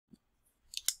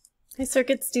Hi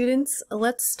circuit students,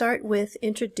 let's start with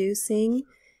introducing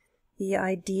the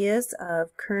ideas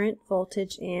of current,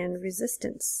 voltage, and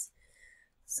resistance.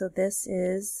 So this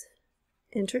is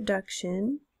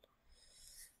Introduction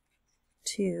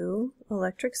to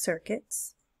Electric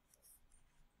Circuits.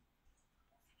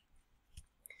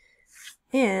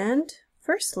 And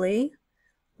firstly,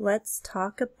 let's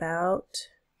talk about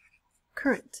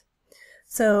current.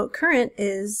 So current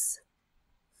is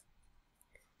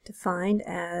defined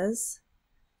as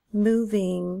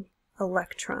moving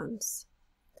electrons.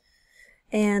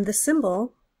 And the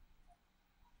symbol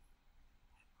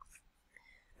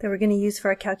that we're going to use for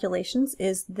our calculations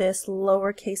is this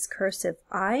lowercase cursive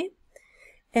I.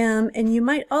 And you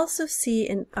might also see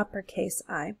an uppercase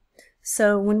I.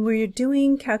 So when we're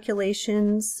doing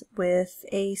calculations with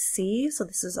AC, so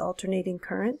this is alternating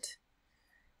current,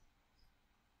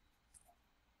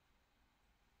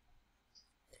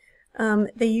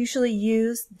 they usually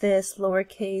use this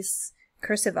lowercase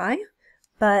cursive I,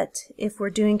 but if we're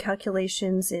doing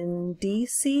calculations in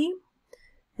DC,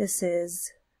 this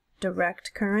is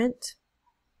direct current.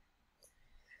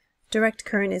 Direct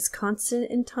current is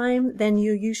constant in time, then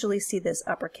you usually see this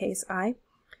uppercase I.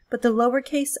 But the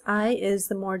lowercase I is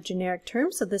the more generic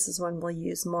term, so this is one we'll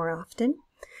use more often.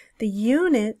 The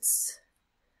units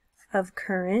of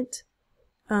current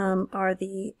are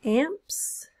the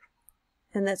amps,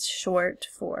 and that's short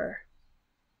for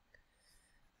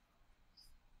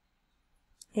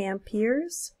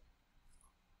amperes.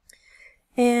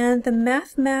 And the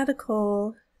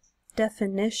mathematical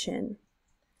definition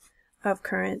of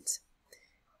current.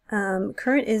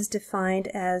 Current is defined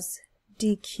as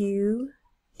dq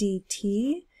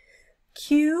dt.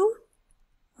 Q,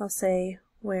 I'll say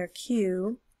where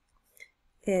Q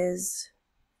is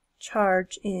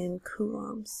charge in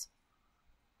coulombs.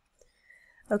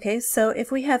 Okay, so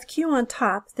if we have Q on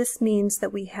top, this means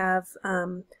that we have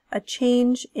a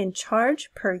change in charge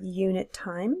per unit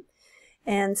time.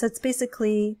 And so it's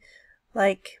basically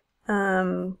like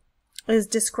is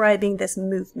describing this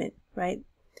movement, right?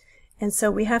 And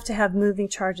so we have to have moving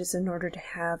charges in order to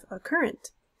have a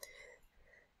current.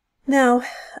 Now,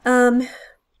 in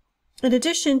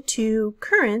addition to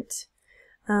current,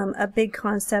 a big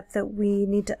concept that we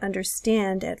need to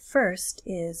understand at first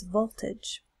is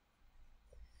voltage.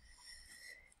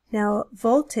 Now,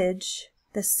 voltage,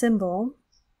 the symbol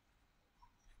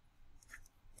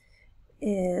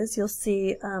is, you'll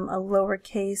see a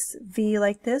lowercase v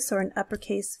like this or an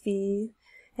uppercase V.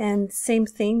 And same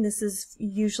thing, this is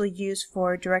usually used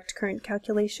for direct current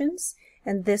calculations.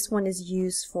 And this one is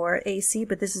used for AC,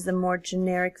 but this is a more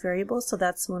generic variable, so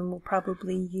that's one we'll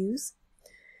probably use.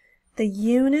 The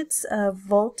units of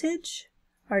voltage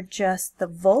are just the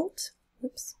volt.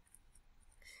 Oops.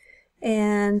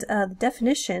 And the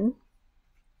definition,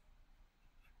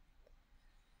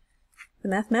 the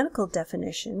mathematical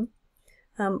definition,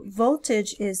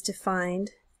 voltage is defined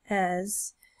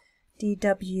as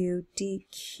dW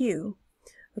dQ.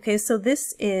 Okay, so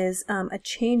this is a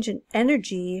change in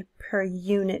energy per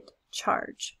unit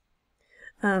charge.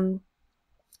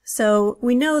 So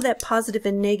we know that positive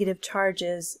and negative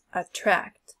charges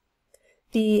attract.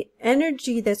 The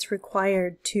energy that's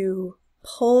required to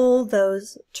pull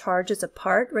those charges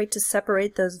apart, right, to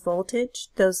separate those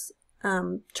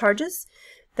charges,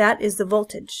 that is the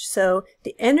voltage. So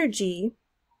the energy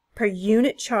per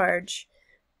unit charge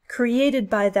created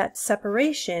by that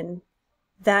separation,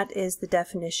 that is the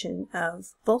definition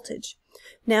of voltage.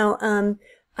 Now,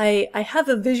 I have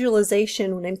a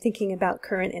visualization when I'm thinking about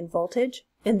current and voltage,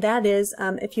 and that is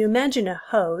if you imagine a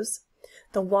hose,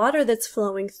 the water that's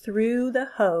flowing through the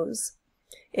hose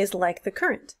is like the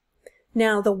current.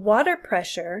 Now, the water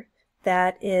pressure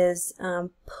that is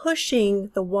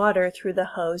pushing the water through the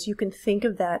hose, you can think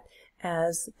of that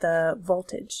as the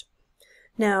voltage.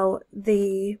 Now,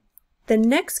 the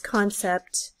next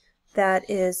concept that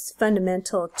is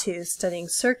fundamental to studying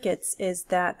circuits is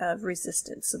that of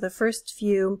resistance. So the first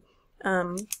few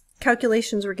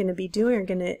calculations we're going to be doing are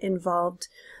going to involve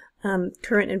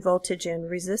current and voltage and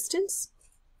resistance.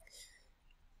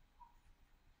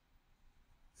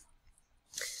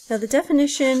 Now the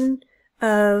definition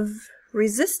of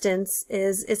resistance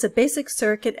is it's a basic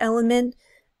circuit element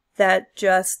that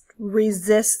just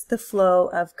resists the flow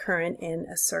of current in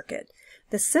a circuit.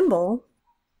 The symbol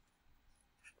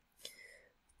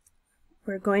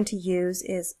we're going to use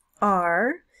is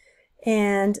R,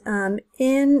 and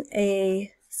in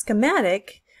a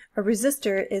schematic, a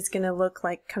resistor is going to look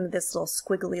like kind of this little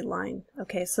squiggly line.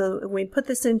 Okay, so when we put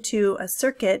this into a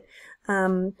circuit,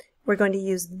 we're going to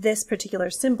use this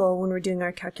particular symbol. When we're doing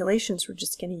our calculations, we're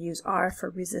just going to use R for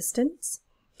resistance.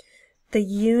 The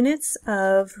units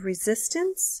of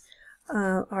resistance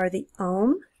are the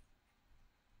ohm,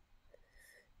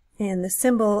 and the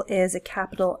symbol is a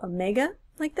capital omega,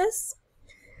 like this.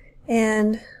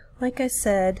 And like I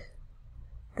said,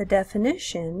 the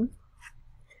definition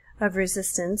of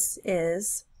resistance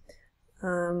is,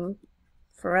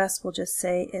 for us, we'll just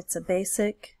say it's a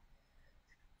basic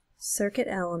circuit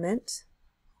element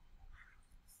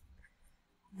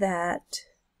that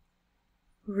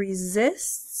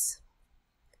resists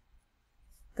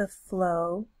the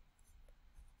flow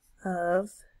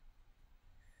of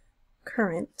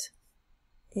current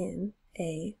in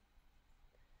a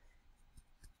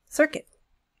circuit.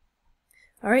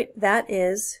 All right, that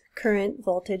is current,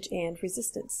 voltage, and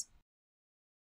resistance.